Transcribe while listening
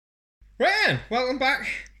Right, welcome back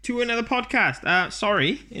to another podcast.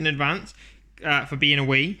 Sorry in advance for being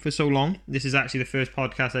away for so long. This is actually the first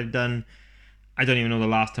podcast I've done. I don't even know the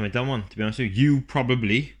last time I've done one, to be honest with you. You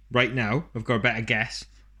probably, right now, have got a better guess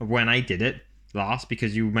of when I did it last,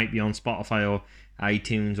 because you might be on Spotify or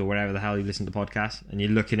iTunes or wherever the hell you listen to podcasts, and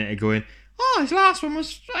you're looking at it going, oh, his last one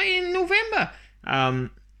was in November.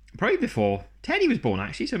 Probably before Teddy was born,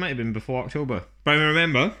 actually, so it might have been before October. But I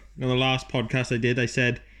remember, on the last podcast I did, I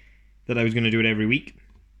said that I was going to do it every week,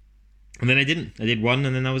 and then I didn't. I did one,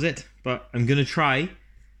 and then that was it. But I'm going to try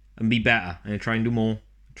and be better. I'm going to try and do more,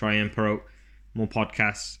 try and put out more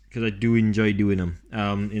podcasts, because I do enjoy doing them.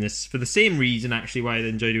 For the same reason, actually, why I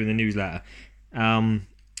enjoy doing the newsletter.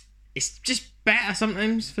 It's just better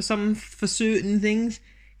sometimes for certain things,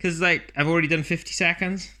 because like I've already done 50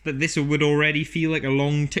 seconds. That this would already feel like a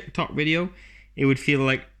long TikTok video. It would feel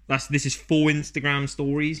like this is 4 Instagram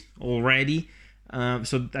stories already.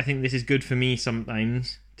 So I think this is good for me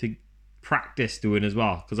sometimes to practice doing as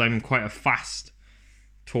well, because I'm quite a fast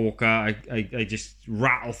talker. I just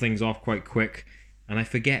rattle things off quite quick, and I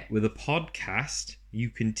forget with a podcast you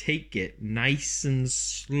can take it nice and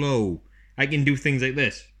slow. I can do things like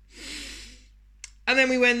this, and then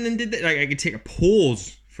we went and did that. Like I could take a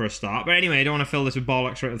pause for a start, but anyway, I don't want to fill this with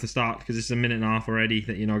bollocks right at the start, because it's a minute and a half already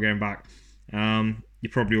that you're not getting back.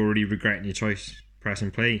 You're probably already regretting your choice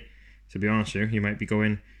pressing play. To be honest with you, you might be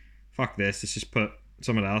going, fuck this, let's just put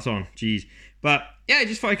something else on. Jeez. But yeah, I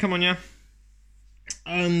just thought I'd come on here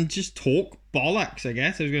and just talk bollocks, I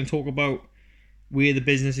guess. I was going to talk about where the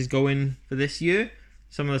business is going for this year,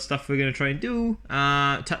 some of the stuff we're going to try and do,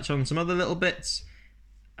 touch on some other little bits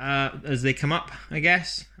as they come up, I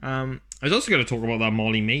guess. I was also going to talk about that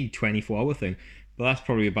Molly-Mae 24-hour thing, but that's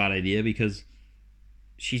probably a bad idea, because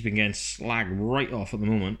she's been getting slagged right off at the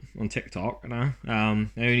moment on TikTok. I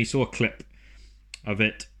only saw a clip of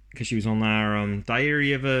it because she was on our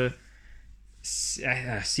Diary of a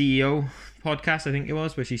CEO podcast, I think it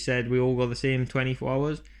was, where she said we all got the same 24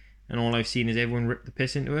 hours, and all I've seen is everyone rip the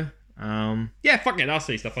piss into her. Yeah, fuck it, I'll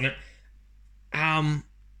say stuff on it.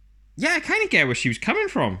 Yeah, I kind of get where she was coming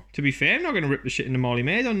from, to be fair. I'm not going to rip the shit into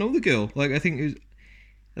Molly-Mae. I don't know the girl. Like, I think it was...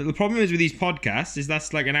 The problem is with these podcasts is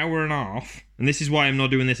that's like an hour and a half, and this is why I'm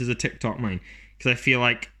not doing this as a TikTok mine, because I feel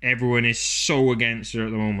like everyone is so against her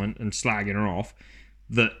at the moment and slagging her off,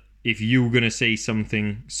 that if you're going to say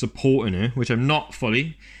something supporting her, which I'm not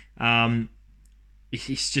fully,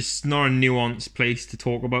 it's just not a nuanced place to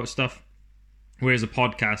talk about stuff, whereas a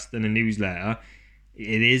podcast and a newsletter,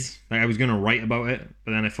 it is. Like, I was going to write about it,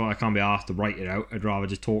 but then I thought I can't be asked to write it out. I'd rather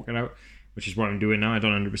just talk it out, which is what I'm doing now. I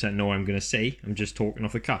don't 100% know what I'm going to say. I'm just talking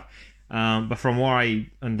off the cuff. But from what I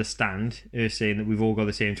understand, they're saying that we've all got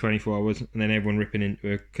the same 24 hours, and then everyone ripping into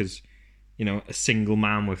her because, you know, a single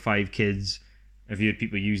man with 5 kids. I've heard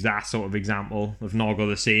people use that sort of example of not got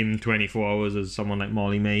the same 24 hours as someone like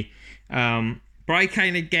Molly-Mae. But I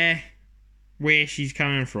kind of get where she's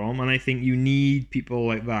coming from, and I think you need people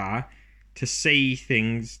like that to say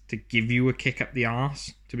things to give you a kick up the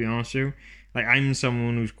arse, to be honest with you. Like, I'm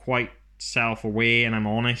someone who's quite self-aware, and I'm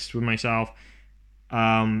honest with myself.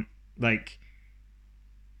 Like,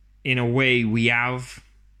 in a way, we have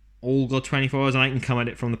all got 24 hours, and I can come at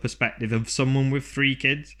it from the perspective of someone with 3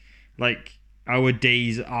 kids. Like, our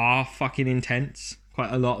days are fucking intense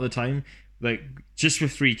quite a lot of the time. Like, just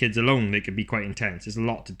with 3 kids alone, they could be quite intense. There's a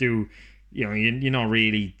lot to do. You know, you're not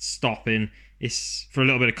really stopping. It's, for a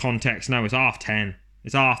little bit of context now, it's 10:30.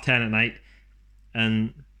 It's 10:30 at night,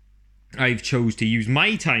 and I've chose to use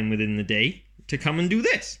my time within the day to come and do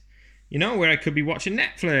this. You know, where I could be watching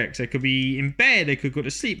Netflix, I could be in bed, I could go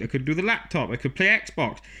to sleep, I could do the laptop, I could play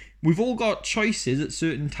Xbox. We've all got choices at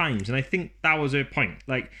certain times, and I think that was her point.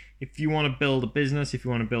 Like, if you want to build a business, if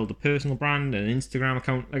you want to build a personal brand, an Instagram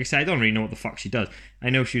account, like I said, I don't really know what the fuck she does.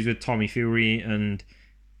 I know she was with Tommy Fury and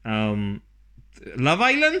Love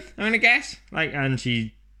Island, I'm going to guess. Like, and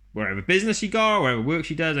she... whatever business she got, or whatever work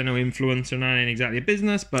she does. I know influencer now ain't exactly a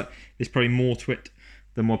business, but there's probably more to it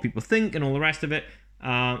than what people think and all the rest of it.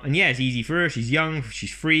 And yeah, it's easy for her. She's young,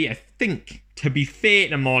 she's free. I think, to be fair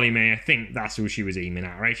to Molly-Mae, I think that's who she was aiming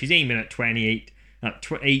at, right? She's aiming at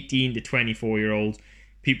 18 to 24-year-olds,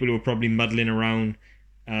 people who are probably muddling around.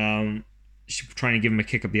 She's trying to give them a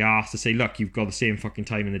kick up the arse to say, look, you've got the same fucking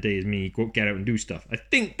time in the day as me. Go get out and do stuff. I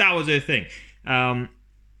think that was her thing.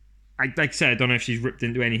 Like I said, I don't know if she's ripped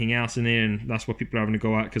into anything else in there, and that's what people are having to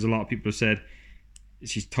go at, because a lot of people have said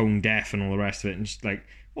she's tone deaf and all the rest of it, and she's like,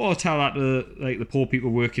 oh, tell that to like the poor people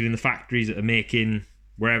working in the factories that are making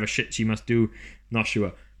wherever shit she must do. Not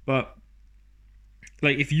sure. But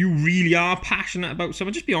like, if you really are passionate about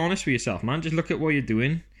something, just be honest with yourself, man. Just look at what you're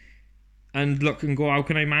doing. and look and go, how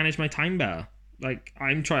can I manage my time better? Like,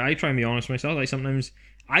 I try and be honest with myself. Like, sometimes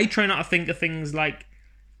I try not to think of things like,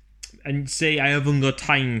 and say I haven't got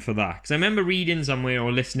time for that. Because I remember reading somewhere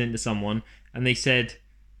or listening to someone, and they said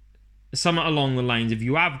something along the lines of,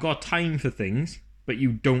 you have got time for things, but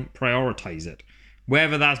you don't prioritize it.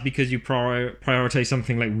 Whether that's because you prioritize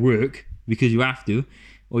something like work, because you have to,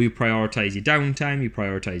 or you prioritize your downtime, you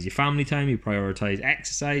prioritize your family time, you prioritize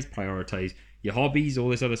exercise, prioritize your hobbies, all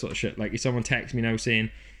this other sort of shit. Like, if someone texts me now saying,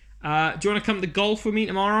 do you want to come to golf with me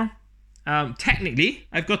tomorrow? Technically,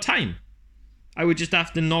 I've got time. I would just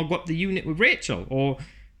have to nog up the unit with Rachel, or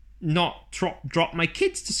not drop my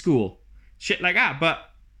kids to school. Shit like that. But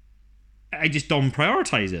I just don't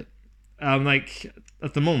prioritize it. Like,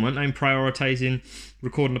 at the moment, I'm prioritizing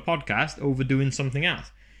recording a podcast over doing something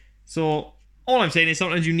else. So, all I'm saying is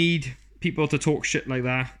sometimes you need people to talk shit like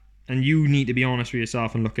that, and you need to be honest with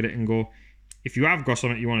yourself and look at it and go, if you have got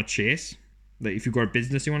something you want to chase, like if you've got a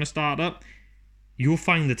business you want to start up, you'll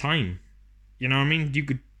find the time. You know what I mean? You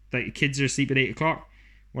could, like, your kids are asleep at 8 o'clock,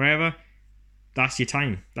 wherever, that's your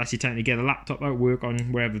time. That's your time to get a laptop out, work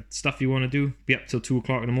on whatever stuff you want to do, be up till 2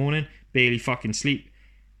 o'clock in the morning, barely fucking sleep,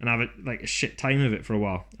 and have it like a shit time of it for a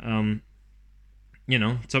while. You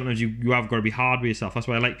know, sometimes you have got to be hard with yourself. That's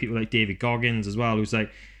why I like people like David Goggins as well, who's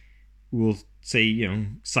like, who will say, you know,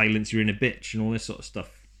 silence your inner bitch and all this sort of stuff.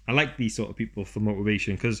 I like these sort of people for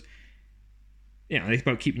motivation, because, you know, it's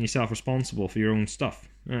about keeping yourself responsible for your own stuff.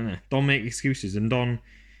 Don't make excuses, and don't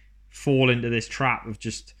fall into this trap of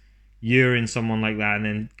just hearing someone like that and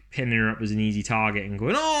then pinning her up as an easy target and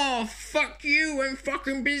going, oh, fuck you, I'm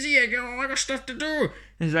fucking busy, I got stuff to do.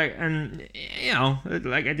 And it's like, and, you know,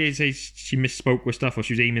 like I did say, she misspoke with stuff, or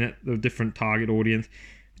she was aiming at the different target audience.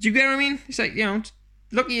 Do you get what I mean? It's like, you know,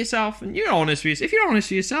 look at yourself, and you're honest with yourself. If you're honest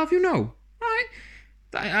with yourself, you know, right?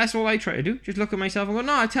 That's all I try to do. Just look at myself and go,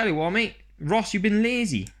 no, I tell you what, mate, Ross, you've been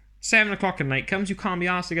lazy. 7 o'clock at night comes, you can't be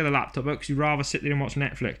asked to get a laptop out because you'd rather sit there and watch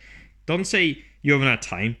Netflix. Don't say you haven't had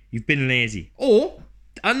time, you've been lazy. Or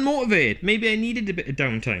unmotivated. Maybe I needed a bit of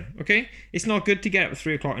downtime, okay? It's not good to get up at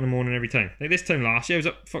 3 o'clock in the morning every time. Like this time last year, I was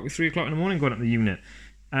up fucking 3 o'clock in the morning going up to the unit.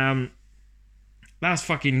 That's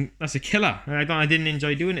a killer. I didn't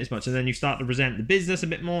enjoy doing it as much. And then you start to resent the business a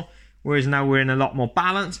bit more. Whereas now we're in a lot more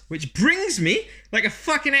balance, which brings me, like a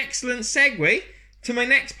fucking excellent segue, to my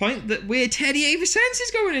next point, that where Teddy Ava Sense is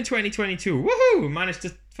going in 2022. Woohoo! Managed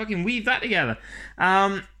to fucking weave that together.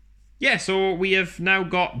 Yeah, so we have now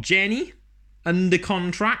got Jenny under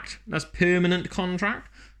contract. That's permanent contract.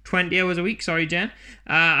 20 hours a week, sorry, Jen.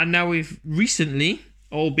 And now we've recently,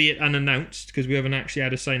 albeit unannounced, because we haven't actually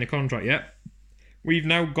had to sign a contract yet, we've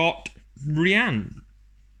now got Rianne,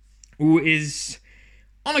 who is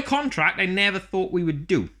on a contract I never thought we would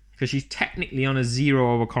do, because she's technically on a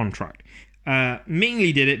 0-hour contract.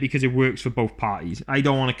 Mainly did it because it works for both parties. I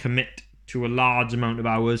don't want to commit to a large amount of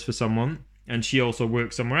hours for someone, and she also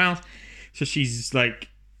works somewhere else, so she's like,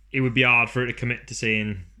 it would be hard for her to commit to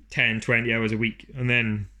saying 10, 20 hours a week and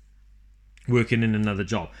then working in another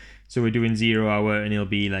job. So we're doing 0-hour, and it'll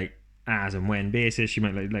be like as and when basis. She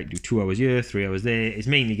might like do 2 hours here, 3 hours there. It's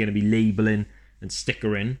mainly going to be labelling and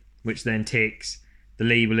stickering, which then takes the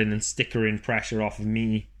labelling and stickering pressure off of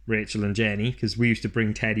me, Rachel and Jenny, because we used to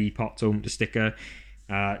bring Teddy pots home to sticker.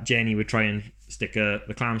 Jenny would try and sticker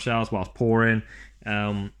the clamshells whilst pouring,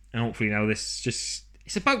 and hopefully now it's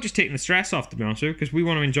about just taking the stress off, to be honest with you, because we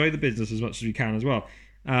want to enjoy the business as much as we can as well.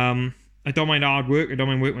 I don't mind hard work, I don't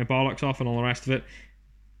mind working my bollocks off and all the rest of it,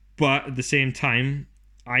 but at the same time,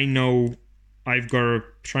 I know I've got to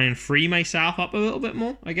try and free myself up a little bit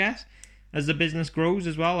more, I guess, as the business grows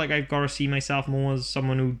as well. Like, I've got to see myself more as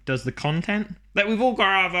someone who does the content. Like, we've all got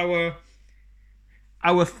to have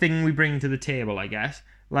our thing we bring to the table, I guess.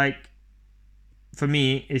 Like, for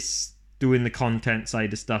me, it's doing the content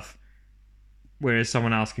side of stuff, whereas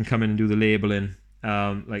someone else can come in and do the labeling.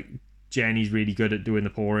 Like, Jenny's really good at doing the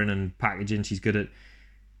pouring and packaging. She's good at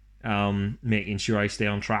making sure I stay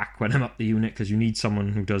on track when I'm up the unit, because you need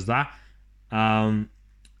someone who does that. And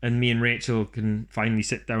me and Rachel can finally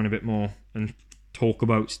sit down a bit more and talk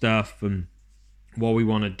about stuff and what we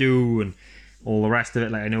want to do and all the rest of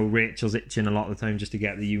it. Like, I know Rachel's itching a lot of the time just to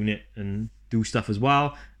get the unit and do stuff as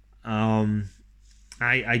well.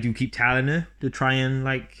 I do keep telling her to try and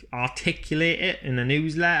like articulate it in a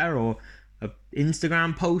newsletter or an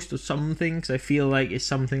Instagram post or something, because I feel like it's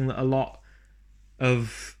something that a lot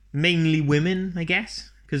of mainly women, I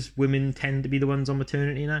guess, because women tend to be the ones on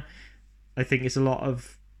maternity now. I think it's a lot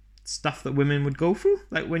of stuff that women would go through,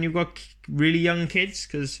 like when you've got really young kids,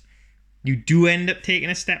 because you do end up taking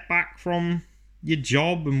a step back from your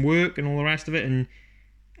job and work and all the rest of it, and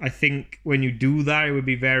I think when you do that, it would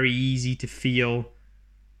be very easy to feel,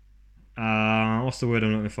 what's the word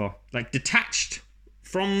I'm looking for? Like detached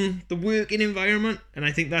from the working environment. And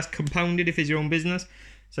I think that's compounded if it's your own business.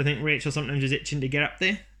 So I think Rachel sometimes is itching to get up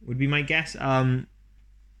there, would be my guess.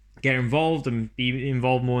 Get involved and be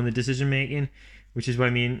involved more in the decision making, which is why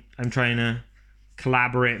I'm trying to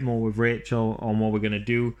collaborate more with Rachel on what we're going to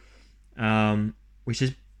do, which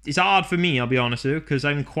is, it's hard for me, I'll be honest with you, because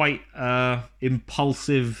I'm quite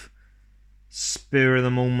impulsive, spur of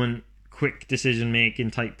the moment, quick decision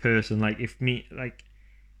making type person.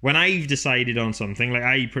 When I've decided on something, like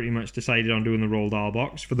I pretty much decided on doing the Roald Dahl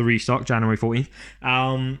box for the restock January 14th,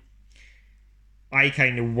 I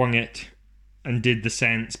kind of wung it and did the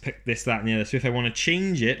sense, pick this, that, and the other. So if I want to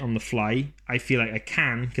change it on the fly, I feel like I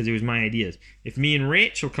can, because it was my ideas. If me and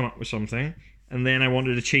Rachel come up with something, and then I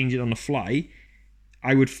wanted to change it on the fly,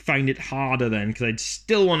 I would find it harder then, because I'd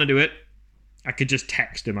still want to do it. I could just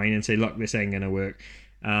text her mine and say, look, this ain't going to work.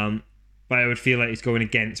 But I would feel like it's going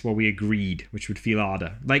against what we agreed, which would feel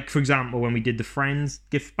harder. Like, for example, when we did the Friends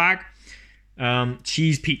gift bag,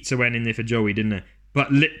 cheese pizza went in there for Joey, didn't it?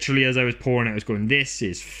 But literally, as I was pouring it, I was going, this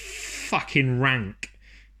is fucking rank.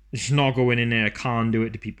 It's not going in there. I can't do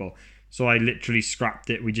it to people. So I literally scrapped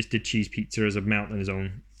it. We just did cheese pizza as a melt on his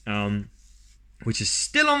own, which is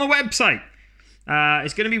still on the website.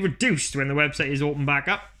 It's going to be reduced when the website is open back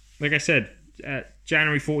up. Like I said,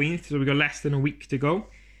 January 14th, so we've got less than a week to go.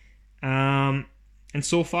 And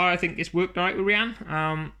so far, I think it's worked all right with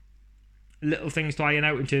Rianne. Little things to iron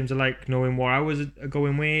out in terms of like knowing what hours are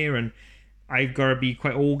going where, and I've got to be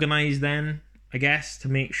quite organised then, I guess, to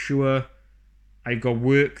make sure I've got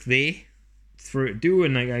work there for it to do,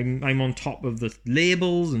 and like I'm on top of the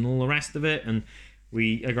labels and all the rest of it, and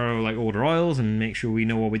I gotta like order oils and make sure we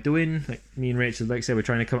know what we're doing. Like me and Rachel, like I said, we're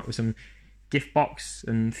trying to come up with some gift box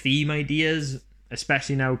and theme ideas,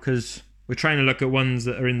 especially now because we're trying to look at ones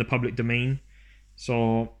that are in the public domain.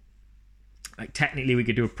 So like technically we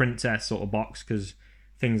could do a princess sort of box, because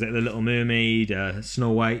things like the Little Mermaid,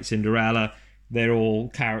 Snow White, Cinderella, they're all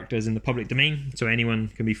characters in the public domain, so anyone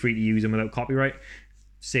can be free to use them without copyright.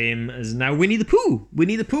 Same as now Winnie the Pooh.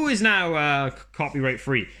 Winnie the Pooh is now copyright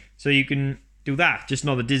free, so you can do that, just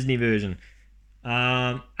not the Disney version.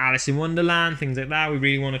 Alice in Wonderland, things like that, we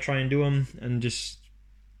really want to try and do them and just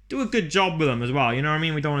do a good job with them as well, you know what I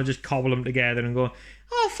mean? We don't want to just cobble them together and go,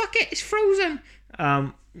 oh fuck it, it's Frozen.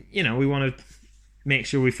 We want to make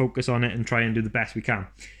sure we focus on it and try and do the best we can.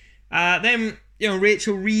 Then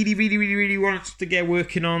Rachel really wants to get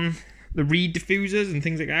working on the reed diffusers and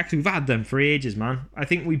things like that, because we've had them for ages, man. I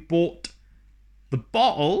think we bought the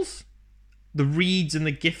bottles, the reeds, and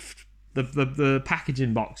the gift, the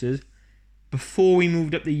packaging boxes before we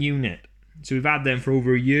moved up the unit. So we've had them for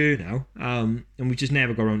over a year now, and we just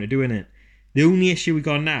never got around to doing it. The only issue we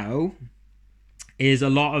got now is a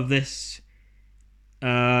lot of this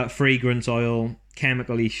fragrance oil,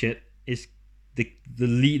 chemical-y shit is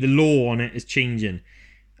the law on it is changing.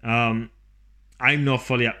 I'm not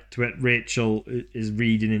fully up to it. Rachel is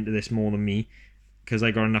reading into this more than me, because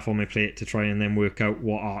I got enough on my plate to try and then work out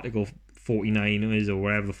what Article 49 is, or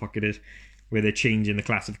whatever the fuck it is, where they're changing the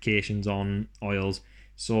classifications on oils.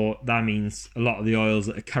 So that means a lot of the oils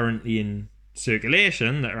that are currently in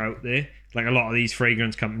circulation that are out there, like a lot of these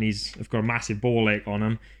fragrance companies have got a massive ball ache on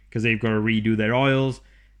them because they've got to redo their oils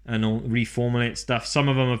and reformulate stuff. Some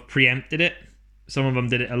of them have preempted it. Some of them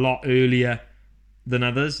did it a lot earlier than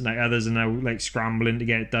others. Like others are now like scrambling to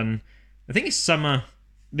get it done. I think it's summer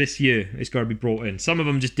this year it's got to be brought in. Some of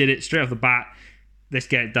them just did it straight off the bat. Let's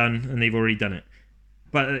get it done, and they've already done it.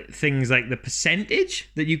 But things like the percentage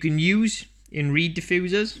that you can use in reed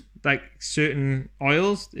diffusers, like certain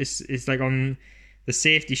oils, it's like on the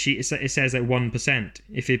safety sheet, it says like 1%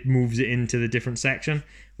 if it moves it into the different section,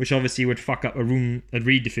 which obviously would fuck up a reed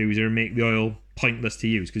diffuser and make the oil pointless to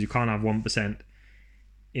use, because you can't have 1%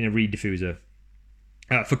 in a reed diffuser.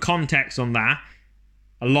 For context on that,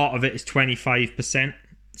 a lot of it is 25%.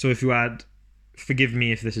 So if you had, forgive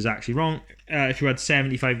me if this is actually wrong, if you had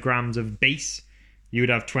 75 grams of base, you would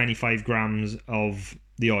have 25 grams of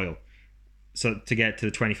the oil. So to get to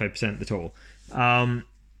the 25% the total.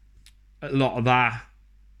 A lot of that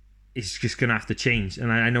is just going to have to change.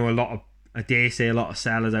 And I know I dare say a lot of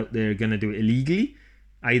sellers out there are going to do it illegally,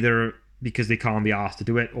 either because they can't be asked to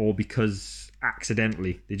do it, or because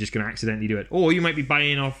accidentally, they're just going to accidentally do it. Or you might be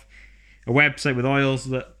buying off a website with oils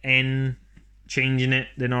that end changing it,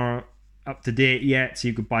 they're not up to date yet, so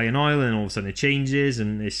you could buy an oil and all of a sudden it changes,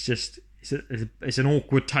 and it's an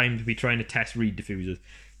awkward time to be trying to test reed diffusers.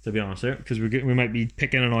 to be honest with you, because we might be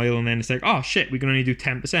picking an oil and then it's like, oh shit, we can only do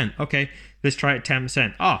 10%. Okay, let's try it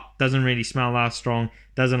 10%. Oh, doesn't really smell that strong,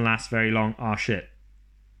 doesn't last very long. Oh shit.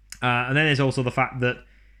 And then there's also the fact that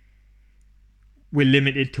we're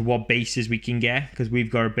limited to what bases we can get, because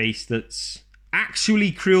we've got a base that's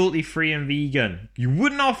actually cruelty-free and vegan. You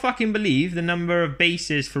would not fucking believe the number of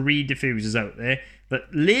bases for reed diffusers out there that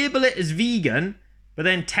label it as vegan, but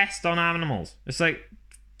then test on animals. It's like,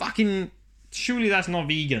 fucking, surely that's not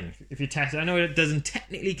vegan if you test it. I know it doesn't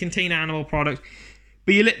technically contain animal products,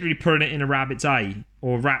 but you're literally putting it in a rabbit's eye,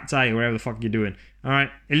 or rat's eye, or whatever the fuck you're doing.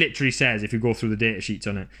 Alright? It literally says, if you go through the data sheets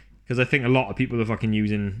on it, because I think a lot of people are fucking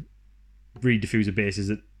using reed diffuser bases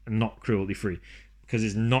that are not cruelty-free, because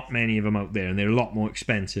there's not many of them out there, and they're a lot more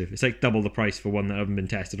expensive. It's like double the price for one that haven't been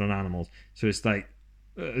tested on animals. So it's like,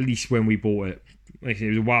 at least when we bought it, like it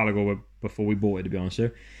was a while ago before we bought it, to be honest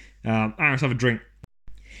with you. Let's have a drink.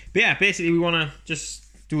 But yeah, basically we want to just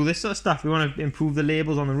do this sort of stuff. We want to improve the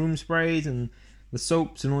labels on the room sprays and the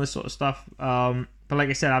soaps and all this sort of stuff. But like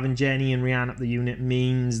I said, having Jenny and Rianne up the unit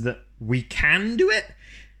means that we can do it.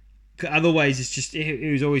 Otherwise, it's just,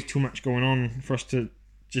 it was always too much going on for us to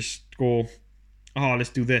just go, oh, let's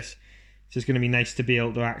do this. So it's going to be nice to be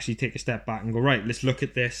able to actually take a step back and go, right, let's look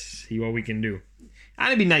at this, see what we can do. And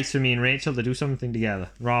it'd be nice for me and Rachel to do something together,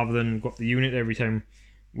 rather than go up the unit every time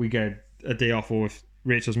we get a day off, or if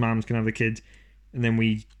Rachel's mums can have the kids, and then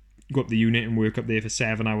we go up the unit and work up there for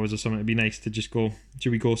 7 hours or something. It'd be nice to just go,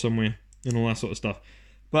 should we go somewhere, and all that sort of stuff.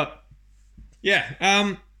 But yeah,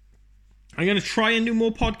 I'm going to try and do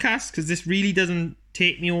more podcasts, because this really doesn't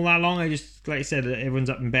take me all that long. I just, like I said, everyone's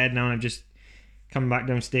up in bed now, and I've just come back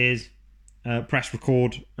downstairs, press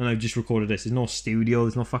record, and I've just recorded this. There's no studio,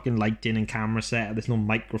 there's no fucking lighting and camera set, there's no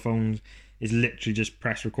microphones. It's literally just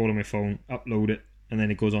press record on my phone, upload it, and then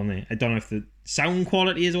it goes on there. I don't know if the sound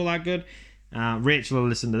quality is all that good. Rachel will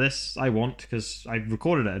listen to this. I won't, because I've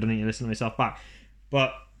recorded it. I don't need to listen to myself back.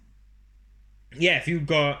 But yeah, if you've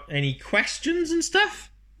got any questions and stuff,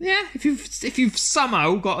 yeah, if you've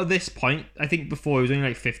somehow got to this point, I think before it was only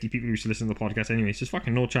like 50 people who used to listen to the podcast anyway, so there's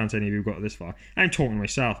fucking no chance any of you got this far. I'm talking to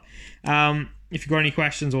myself. If you've got any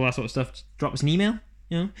questions, all that sort of stuff, just drop us an email,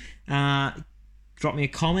 drop me a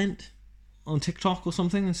comment on TikTok or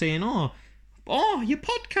something and saying, oh, your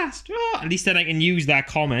podcast. Oh. At least then I can use that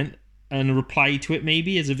comment and reply to it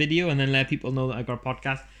maybe as a video, and then let people know that I got a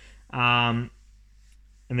podcast. And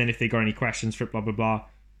then if they got any questions for it, blah, blah, blah,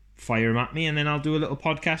 fire them at me, and then I'll do a little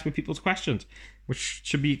podcast with people's questions, which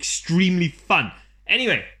should be extremely fun.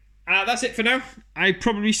 Anyway, that's it for now. I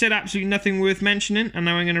probably said absolutely nothing worth mentioning, and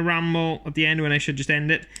now I'm going to ramble at the end when I should just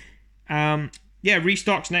end it.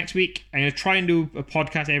 Restocks next week. I'm going to try and do a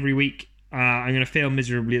podcast every week. I'm going to fail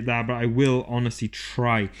miserably at that, but I will honestly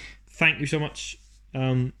try. Thank you so much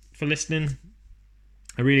for listening.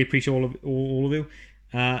 I really appreciate all of you.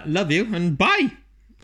 Love you, and bye.